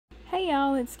Hey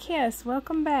y'all, it's Kiss.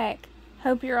 Welcome back.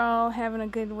 Hope you're all having a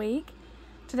good week.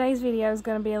 Today's video is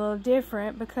going to be a little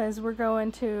different because we're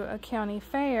going to a county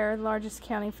fair, the largest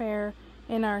county fair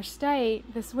in our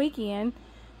state this weekend,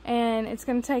 and it's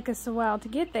going to take us a while to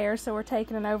get there, so we're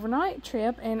taking an overnight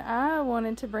trip, and I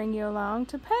wanted to bring you along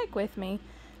to pack with me.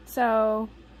 So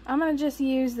I'm going to just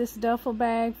use this duffel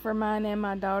bag for mine and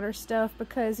my daughter's stuff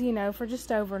because, you know, for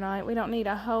just overnight, we don't need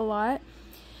a whole lot.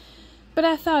 But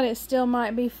I thought it still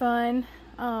might be fun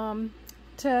to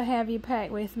have you pack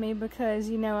with me because,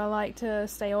 you know, I like to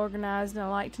stay organized and I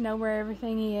like to know where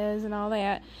everything is and all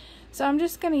that. So I'm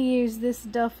just going to use this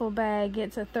duffel bag.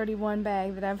 It's a 31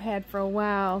 bag that I've had for a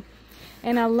while.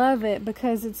 And I love it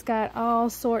because it's got all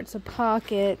sorts of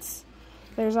pockets.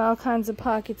 There's all kinds of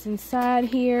pockets inside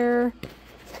here.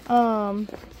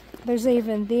 There's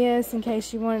even this in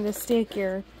case you wanted to stick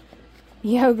your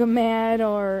yoga mat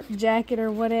or jacket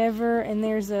or whatever, and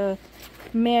there's a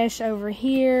mesh over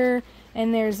here,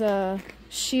 and there's a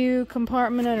shoe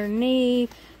compartment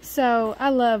underneath. So I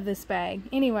love this bag.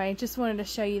 Anyway, just wanted to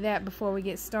show you that before we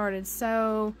get started.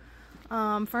 So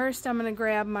first I'm gonna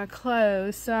grab my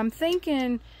clothes. So I'm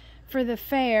thinking for the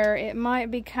fair it might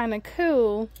be kind of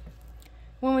cool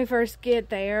when we first get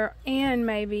there, and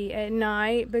maybe at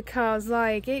night, because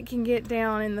like it can get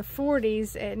down in the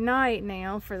 40s at night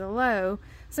now for the low,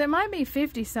 so it might be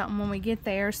 50 something when we get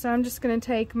there. So I'm just gonna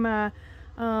take my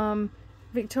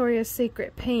Victoria's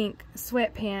Secret pink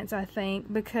sweatpants, I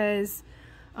think, because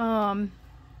I'll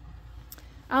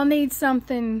need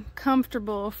something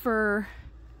comfortable for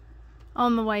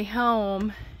on the way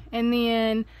home. And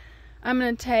then I'm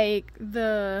gonna take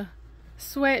the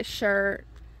sweatshirt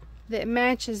that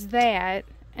matches that,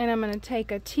 and I'm going to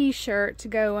take a t-shirt to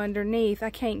go underneath. I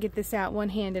can't get this out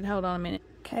one-handed. Hold on a minute.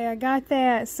 Okay, I got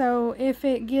that. So if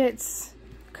it gets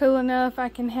cool enough, I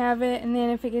can have it, and then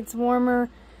if it gets warmer,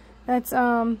 that's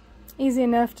easy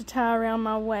enough to tie around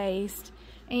my waist.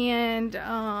 And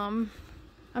I'm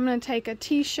going to take a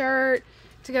t-shirt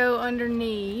to go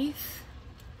underneath.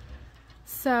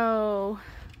 So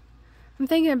I'm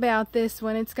thinking about this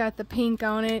one. It's got the pink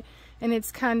on it, and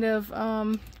it's kind of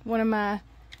one of my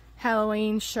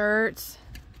Halloween shirts.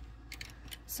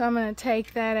 So I'm going to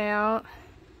take that out.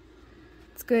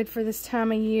 It's good for this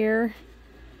time of year.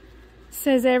 It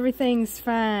says everything's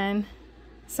fine.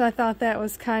 So I thought that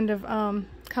was kind of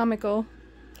comical.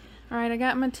 Alright, I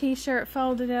got my t-shirt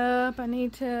folded up. I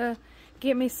need to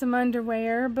get me some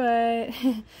underwear, but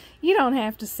you don't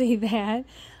have to see that.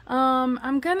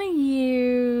 I'm going to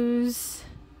use...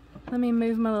 Let me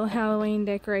move my little Halloween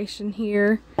decoration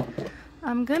here.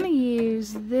 I'm going to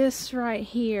use this right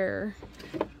here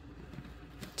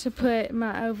to put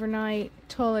my overnight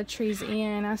toiletries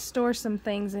in. I store some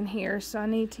things in here, so I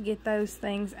need to get those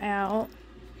things out.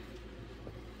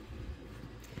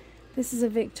 This is a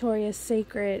Victoria's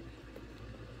Secret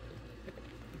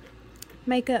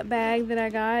makeup bag that I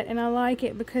got, and I like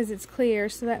it because it's clear,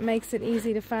 so that makes it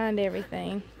easy to find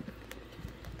everything.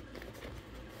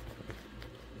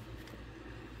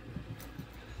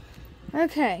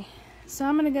 Okay, so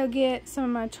I'm going to go get some of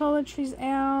my toiletries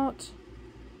out,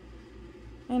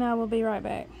 and I will be right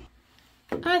back.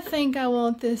 I think I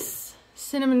want this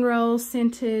cinnamon roll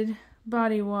scented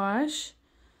body wash.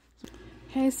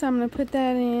 Okay, so I'm going to put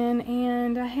that in,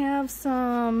 and I have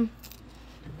some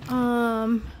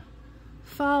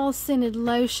fall scented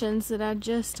lotions that I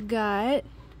just got.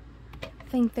 I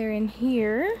think they're in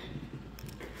here.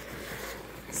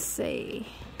 Let's see.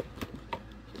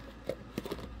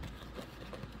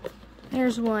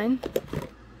 There's one.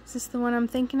 Is this the one I'm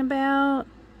thinking about?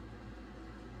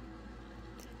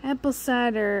 Apple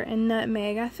cider and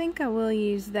nutmeg. I think I will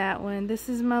use that one. This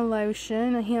is my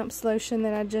lotion, a hemp lotion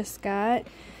that I just got.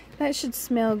 That should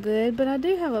smell good, but I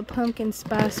do have a pumpkin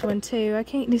spice one too. I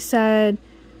can't decide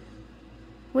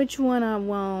which one I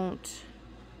want.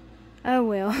 Oh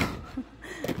well.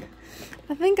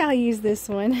 I think I'll use this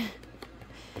one.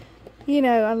 You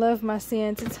know, I love my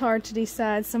scents. It's hard to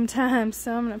decide sometimes,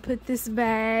 so I'm going to put this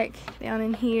back down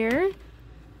in here.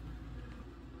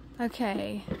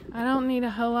 Okay, I don't need a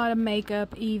whole lot of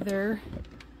makeup either,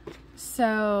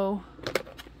 so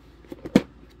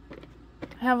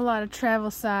I have a lot of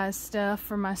travel size stuff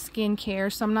for my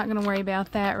skincare, so I'm not going to worry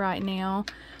about that right now.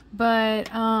 But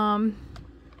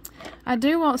I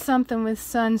do want something with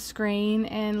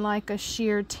sunscreen and like a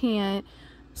sheer tint.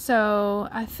 So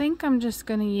I think I'm just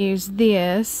going to use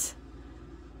this,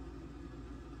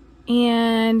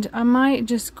 and I might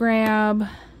just grab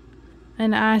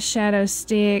an eyeshadow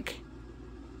stick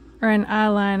or an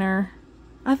eyeliner.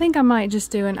 I think I might just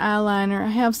do an eyeliner. I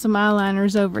have some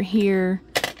eyeliners over here.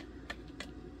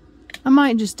 I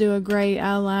might just do a gray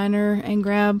eyeliner and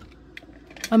grab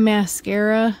a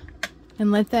mascara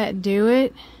and let that do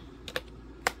it.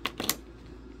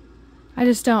 I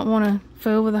just don't want to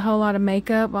fool with a whole lot of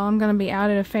makeup while I'm going to be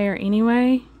out at a fair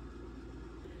anyway.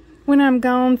 When I'm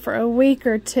gone for a week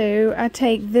or two, I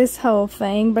take this whole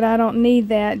thing, but I don't need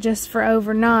that just for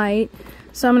overnight.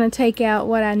 So I'm going to take out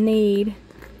what I need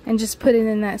and just put it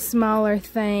in that smaller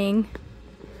thing.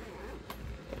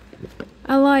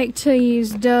 I like to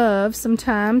use Dove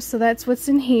sometimes, so that's what's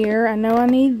in here. I know I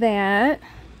need that.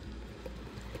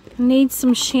 I need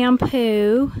some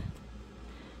shampoo.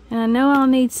 And I know I'll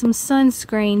need some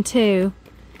sunscreen too.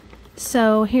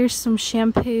 So here's some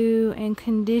shampoo and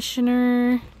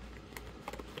conditioner.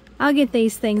 I'll get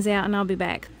these things out and I'll be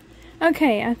back.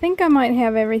 Okay, I think I might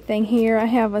have everything here. I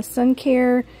have a sun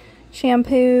care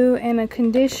shampoo and a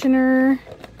conditioner.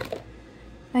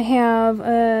 I have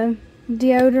a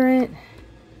deodorant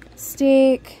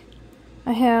stick.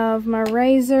 I have my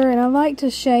razor, and I like to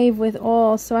shave with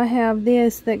oil, so I have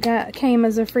this that came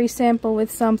as a free sample with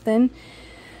something.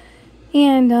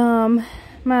 And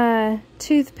my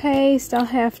toothpaste, I'll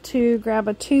have to grab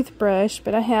a toothbrush,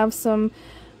 but I have some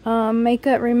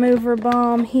makeup remover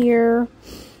balm here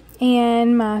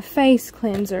and my face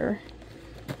cleanser.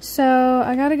 So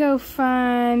I gotta go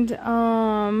find,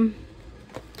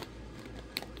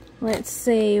 let's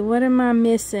see, what am I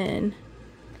missing?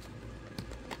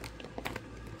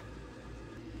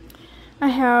 I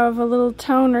have a little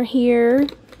toner here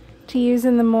to use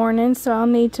in the morning, so I'll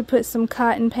need to put some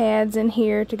cotton pads in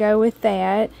here to go with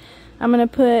that. I'm going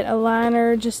to put a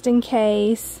liner just in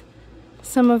case,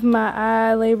 some of my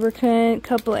eye lubricant,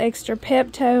 couple extra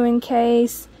Pepto in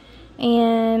case,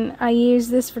 and I use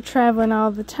this for traveling all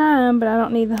the time, but I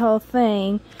don't need the whole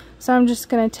thing, so I'm just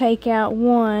going to take out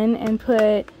one and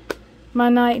put my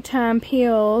nighttime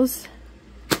pills.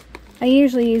 I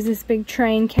usually use this big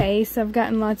train case. I've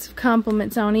gotten lots of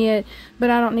compliments on it,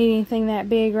 but I don't need anything that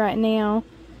big right now.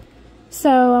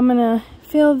 So I'm going to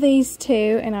fill these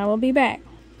two and I will be back.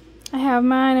 I have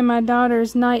mine and my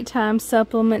daughter's nighttime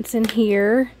supplements in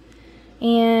here.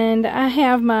 And I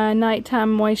have my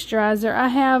nighttime moisturizer. I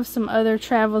have some other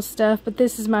travel stuff, but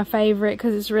this is my favorite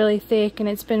because it's really thick and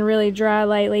it's been really dry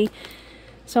lately.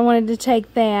 So I wanted to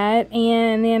take that,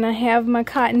 and then I have my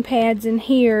cotton pads in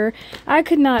here. I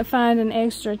could not find an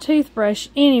extra toothbrush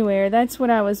anywhere. That's what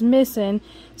I was missing.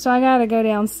 So I gotta go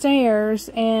downstairs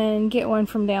and get one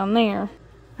from down there.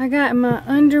 I got my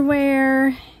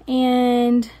underwear,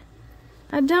 and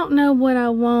I don't know what I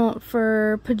want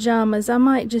for pajamas. I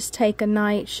might just take a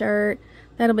night shirt.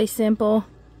 That'll be simple.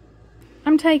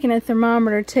 I'm taking a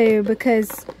thermometer too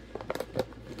because,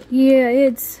 yeah,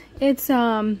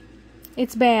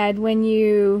 it's bad when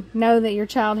you know that your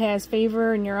child has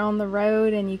fever and you're on the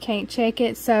road and you can't check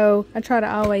it, so I try to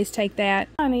always take that.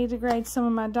 I need to grade some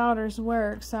of my daughter's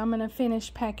work, so I'm going to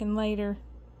finish packing later.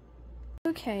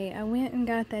 Okay, I went and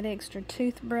got that extra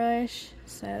toothbrush,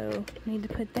 so I need to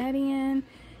put that in,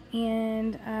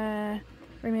 and I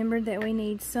remembered that we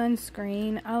need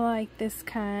sunscreen. I like this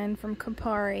kind from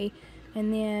Kapari,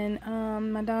 and then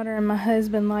my daughter and my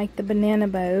husband like the banana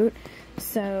boat,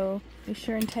 so be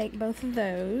sure and take both of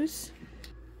those.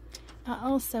 I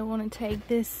also want to take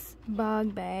this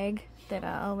bog bag that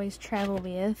I always travel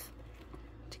with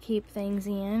to keep things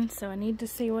in, so I need to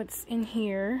see what's in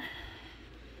here.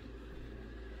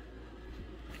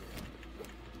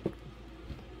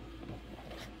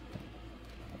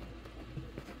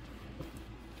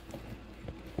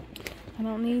 I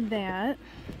don't need that.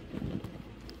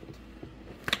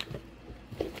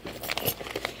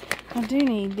 I do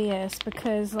need this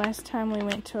because last time we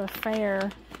went to a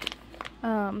fair,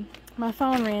 my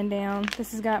phone ran down.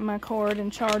 This has got my cord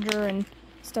and charger and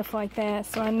stuff like that,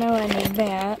 so I know I need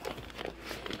that.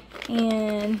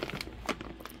 And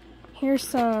here's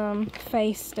some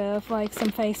face stuff, like some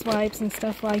face wipes and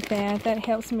stuff like that. That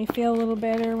helps me feel a little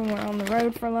better when we're on the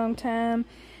road for a long time.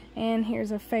 And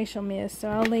here's a facial mist, so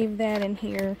I'll leave that in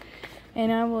here.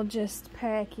 And I will just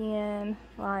pack in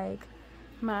like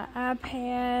my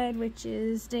iPad, which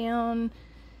is down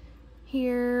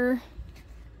here.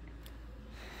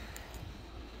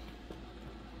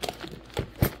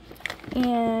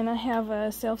 And I have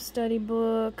a self-study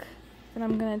book that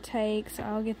I'm going to take, so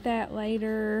I'll get that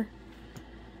later.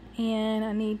 And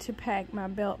I need to pack my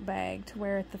belt bag to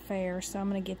wear at the fair, so I'm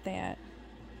going to get that.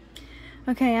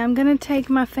 Okay, I'm going to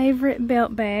take my favorite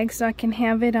belt bag so I can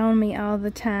have it on me all the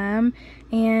time.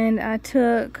 And I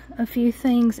took a few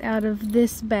things out of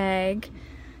this bag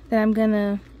that I'm going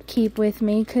to keep with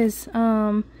me because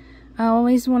I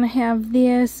always want to have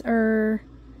this, or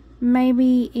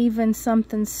maybe even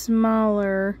something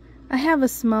smaller I have a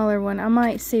smaller one. I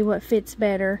might see what fits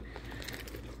better.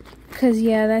 Because,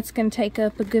 yeah, that's going to take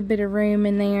up a good bit of room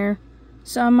in there.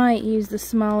 So I might use the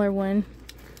smaller one.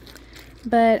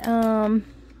 But, I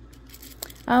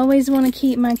always want to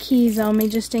keep my keys on me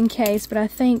just in case. But I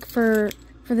think for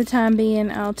the time being,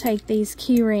 I'll take these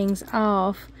key rings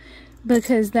off.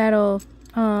 Because that'll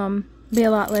be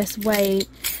a lot less weight.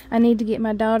 I need to get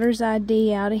my daughter's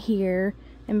ID out of here.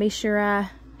 And be sure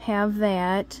I have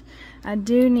that. I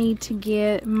do need to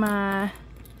get my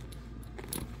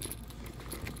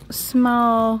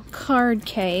small card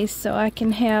case so I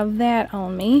can have that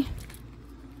on me.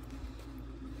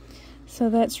 So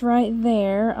that's right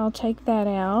there. I'll take that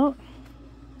out.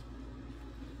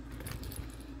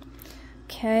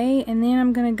 Okay, and then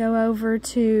I'm gonna go over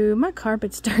to, my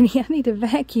carpet's dirty. I need to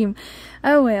vacuum.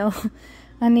 Oh well.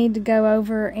 I need to go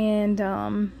over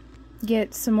and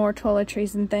get some more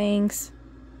toiletries and things.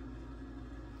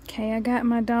 Okay, I got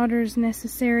my daughter's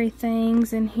necessary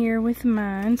things in here with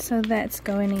mine, so that's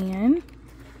going in.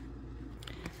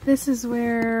 This is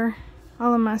where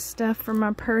all of my stuff for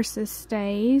my purses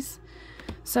stays.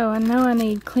 So I know I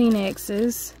need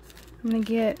Kleenexes. I'm gonna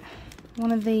get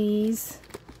one of these.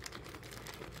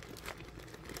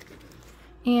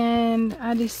 And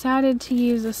I decided to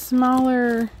use a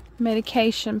smaller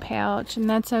medication pouch, and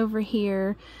that's over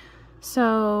here.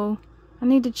 So I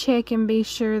need to check and be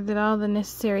sure that all the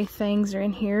necessary things are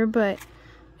in here, but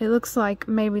it looks like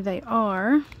maybe they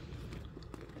are.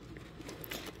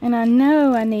 And I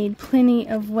know I need plenty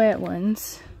of wet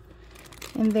ones,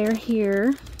 and they're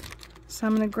here. So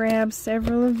I'm going to grab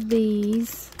several of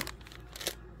these.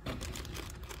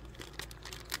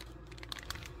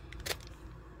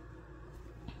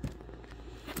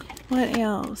 What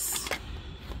else?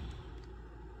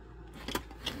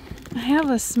 I have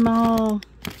a small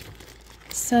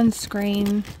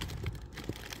sunscreen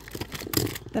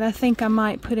that I think I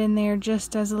might put in there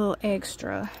just as a little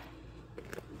extra.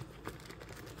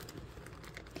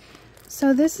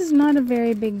 So this is not a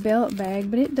very big belt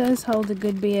bag, but it does hold a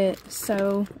good bit,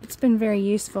 so it's been very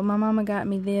useful. My mama got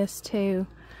me this too.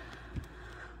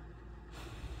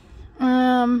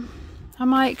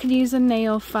 I could use a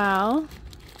nail file,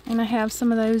 and I have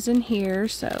some of those in here,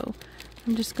 so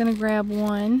I'm just gonna grab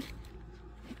one.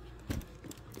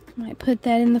 Might put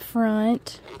that in the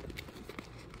front.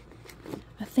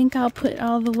 I think I'll put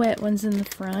all the wet ones in the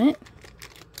front.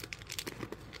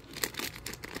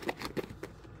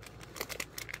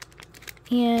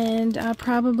 And I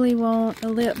probably want a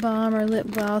lip balm or lip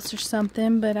gloss or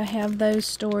something, but I have those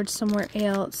stored somewhere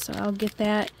else, so I'll get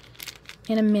that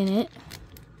in a minute.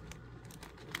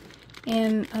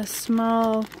 And a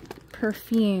small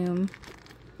perfume.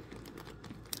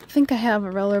 I think I have a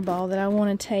rollerball that I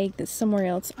want to take that's somewhere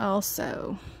else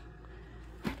also.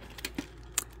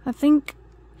 I think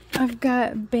I've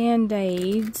got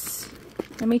Band-Aids.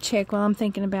 Let me check while I'm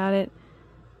thinking about it.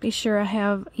 Be sure I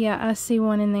have, yeah, I see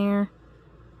one in there.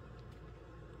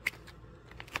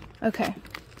 Okay.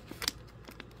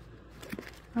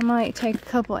 I might take a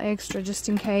couple extra just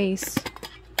in case.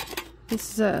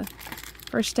 This is a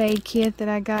first aid kit that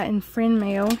I got in friend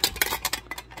mail.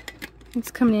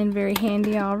 It's coming in very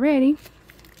handy already.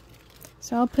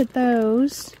 So I'll put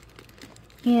those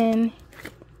in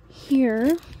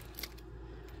here.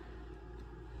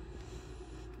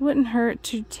 Wouldn't hurt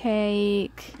to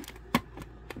take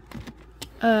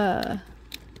a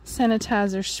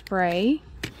sanitizer spray.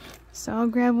 So I'll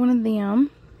grab one of them.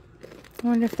 I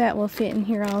wonder if that will fit in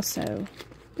here also.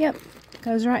 Yep,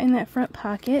 goes right in that front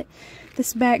pocket.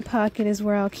 This back pocket is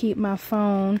where I'll keep my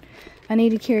phone. I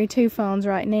need to carry 2 phones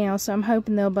right now, so I'm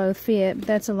hoping they'll both fit, but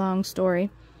that's a long story.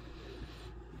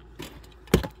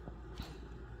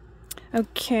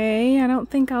 Okay, I don't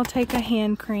think I'll take a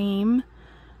hand cream.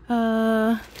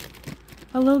 A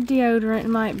little deodorant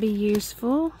might be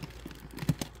useful.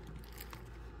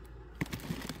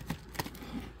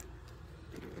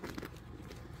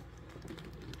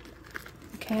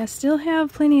 Okay, I still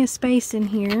have plenty of space in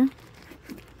here.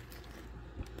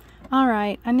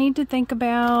 Alright, I need to think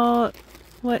about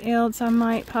what else I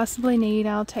might possibly need.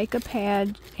 I'll take a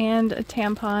pad and a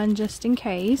tampon just in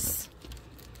case.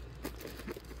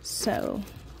 So,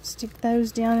 stick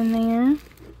those down in there.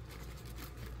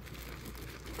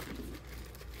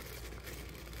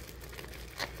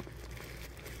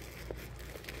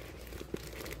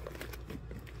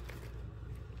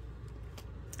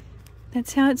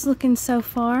 That's how it's looking so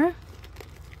far.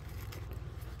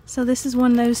 So this is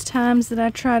one of those times that I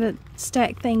try to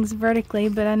stack things vertically,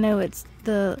 but I know it's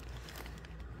the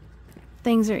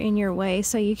things are in your way,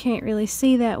 so you can't really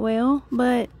see that well.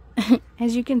 But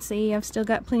as you can see, I've still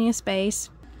got plenty of space.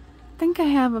 think I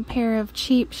have a pair of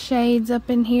cheap shades up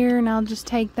in here, and I'll just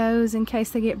take those in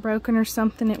case they get broken or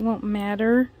something. It won't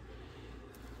matter.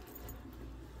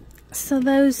 So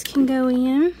those can go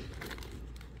in.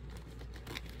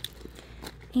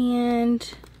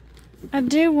 And I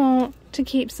do want to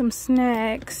keep some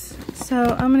snacks,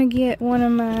 so I'm going to get one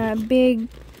of my big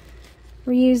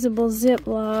reusable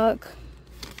Ziploc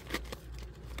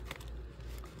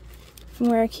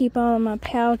where I keep all of my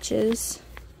pouches.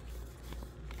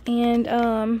 And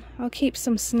I'll keep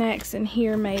some snacks in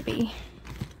here maybe.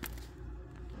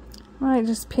 I might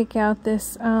just pick out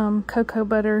this cocoa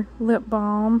butter lip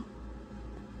balm.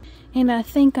 And I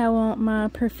think I want my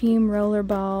perfume roller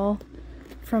ball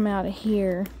from out of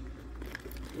here.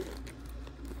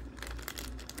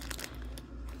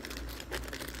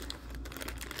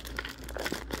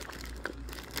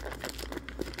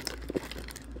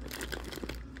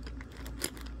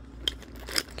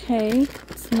 Okay,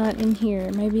 it's not in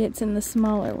here. Maybe it's in the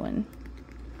smaller one.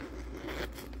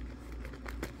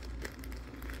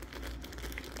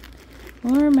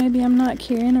 Or maybe I'm not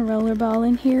carrying a roller ball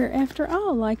in here after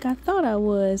all, like I thought I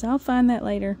was. I'll find that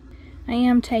later. I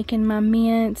am taking my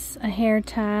mints, a hair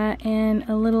tie, and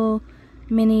a little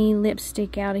mini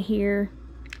lipstick out of here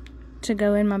to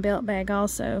go in my belt bag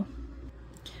also.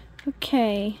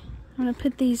 Okay. I'm going to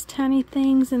put these tiny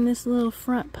things in this little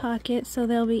front pocket so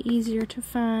they'll be easier to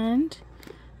find.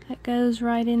 That goes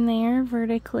right in there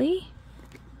vertically.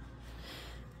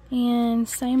 And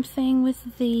same thing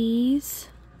with these.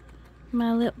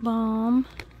 My lip balm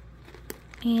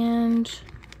and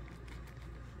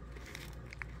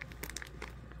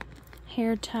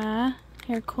hair tie,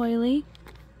 hair coily.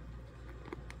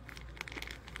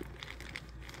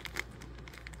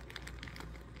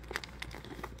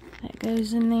 That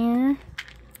goes in there,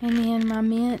 and then my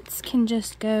mints can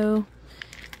just go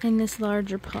in this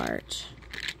larger part.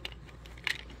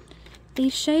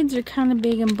 These shades are kind of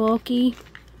big and bulky.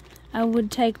 I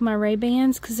would take my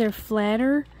Ray-Bans because they're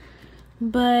flatter,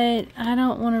 but I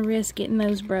don't want to risk getting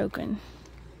those broken.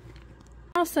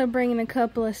 I'm also bringing a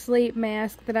couple of sleep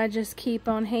masks that I just keep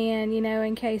on hand, you know,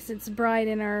 in case it's bright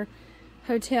in our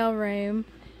hotel room.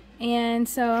 And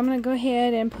so I'm going to go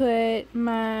ahead and put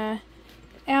my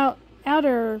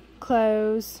outer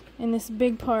clothes in this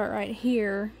big part right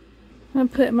here. I'm going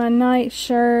to put my night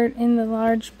shirt in the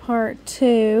large part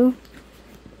too.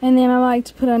 And then I like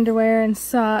to put underwear and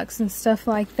socks and stuff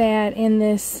like that in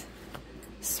this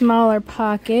smaller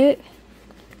pocket.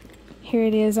 Here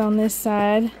it is on this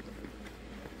side.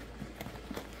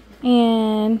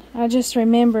 And I just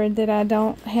remembered that I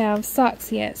don't have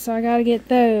socks yet, so I gotta get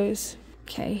those.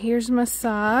 Okay, here's my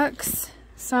socks.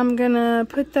 So I'm gonna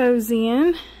put those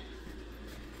in.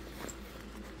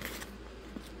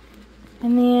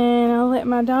 And then I'll let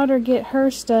my daughter get her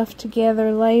stuff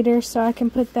together later so I can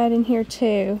put that in here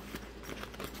too.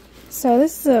 So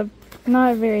this is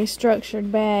not a very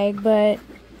structured bag, but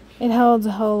it holds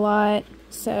a whole lot.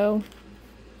 So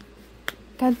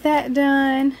got that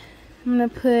done. I'm going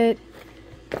to put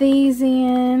these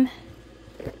in.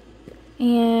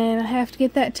 And I have to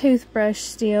get that toothbrush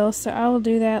still, so I will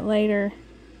do that later.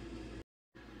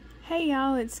 Hey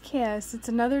y'all, it's Kes. It's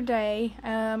another day.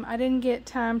 I didn't get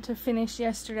time to finish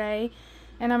yesterday,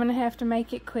 and I'm going to have to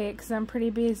make it quick because I'm pretty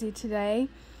busy today.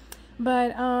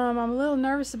 But I'm a little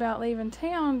nervous about leaving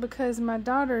town because my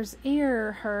daughter's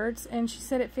ear hurts, and she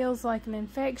said it feels like an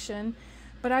infection,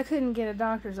 but I couldn't get a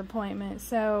doctor's appointment.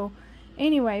 So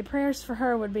anyway, prayers for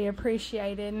her would be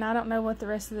appreciated, and I don't know what the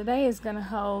rest of the day is going to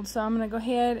hold, so I'm going to go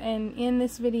ahead and end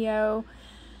this video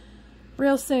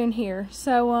real soon here.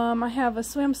 So I have a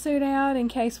swimsuit out in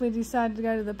case we decide to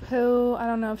go to the pool. I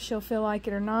don't know if she'll feel like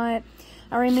it or not.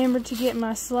 I remembered to get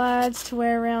my slides to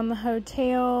wear around the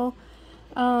hotel.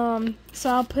 So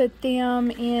I'll put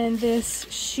them in this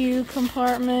shoe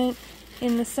compartment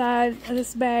in the side of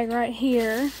this bag right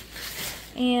here.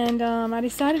 And I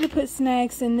decided to put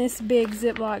snacks in this big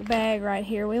Ziploc bag right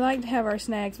here. We like to have our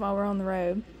snacks while we're on the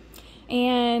road.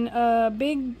 And a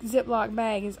big Ziploc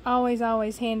bag is always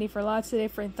handy for lots of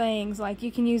different things. Like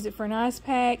you can use it for an ice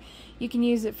pack, you can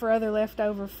use it for other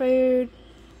leftover food,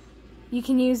 you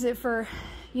can use it for,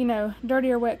 you know, dirty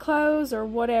or wet clothes or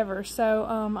whatever. So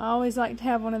I always like to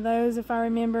have one of those if I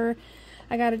remember.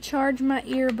 I got to charge my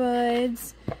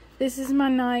earbuds. This is my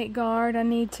night guard I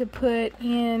need to put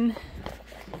in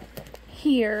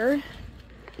here.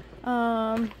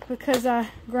 Because I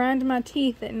grind my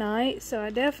teeth at night, so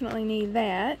I definitely need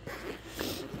that.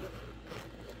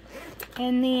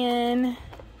 And then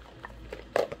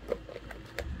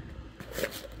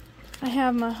I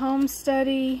have my home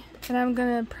study that I'm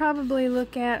going to probably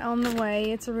look at on the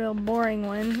way. It's a real boring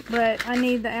one, but I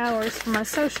need the hours for my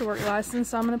social work license,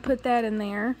 so I'm going to put that in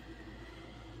there.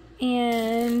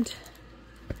 And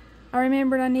I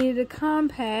remembered I needed a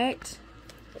compact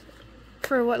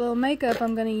for what little makeup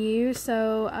I'm going to use,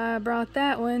 so I brought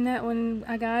that one. That one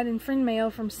I got in friend mail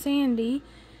from Sandy.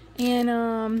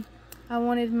 And I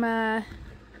wanted my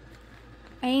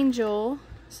angel,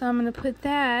 so I'm going to put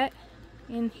that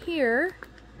in here.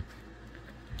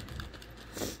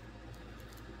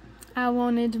 I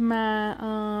wanted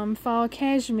my fall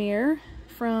cashmere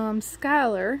from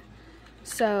Skylar,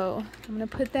 so I'm going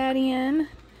to put that in.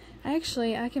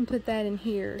 Actually, I can put that in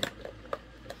here.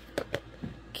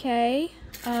 Okay.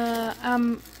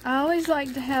 I always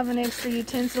like to have an extra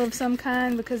utensil of some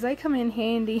kind because they come in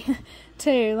handy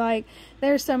too. Like,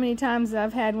 there's so many times that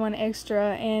I've had one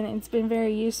extra and it's been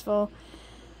very useful.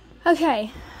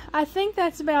 Okay, I think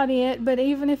that's about it, but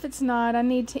even if it's not, I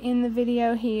need to end the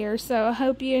video here. So I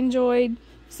hope you enjoyed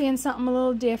seeing something a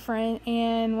little different,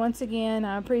 and once again,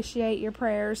 I appreciate your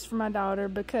prayers for my daughter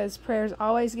because prayers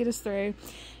always get us through.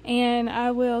 And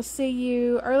I will see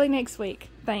you early next week.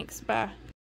 Thanks, bye.